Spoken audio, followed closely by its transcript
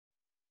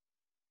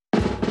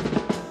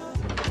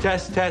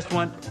Test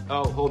one.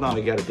 Oh, hold on,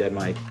 we got a dead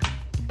mic.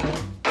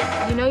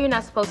 You know you're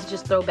not supposed to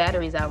just throw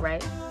batteries out,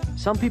 right?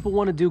 Some people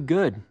want to do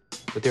good,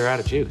 but they're out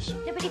of juice.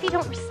 Yeah, but if you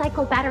don't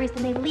recycle batteries,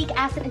 then they leak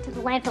acid into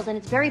the landfills, and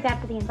it's very bad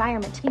for the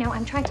environment. You know,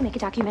 I'm trying to make a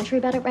documentary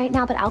about it right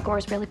now, but Al Gore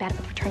is really bad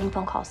with returning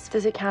phone calls.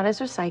 Does it count as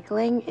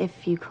recycling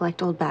if you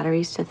collect old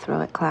batteries to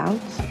throw at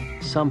clouds?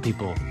 some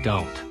people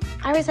don't.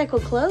 I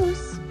recycle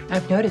clothes.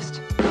 I've noticed.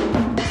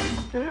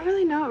 I don't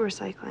really know what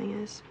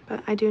recycling is,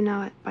 but I do know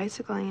what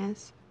bicycling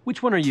is.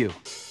 Which one are you?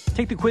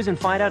 Take the quiz and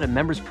find out at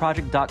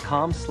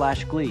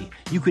membersproject.com/Glee.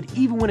 You could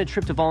even win a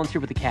trip to volunteer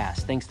with the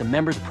cast, thanks to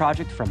Members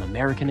Project from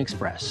American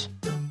Express.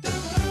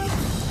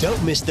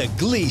 Don't miss the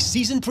Glee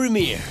season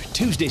premiere,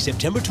 Tuesday,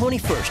 September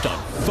 21st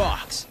on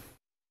Fox.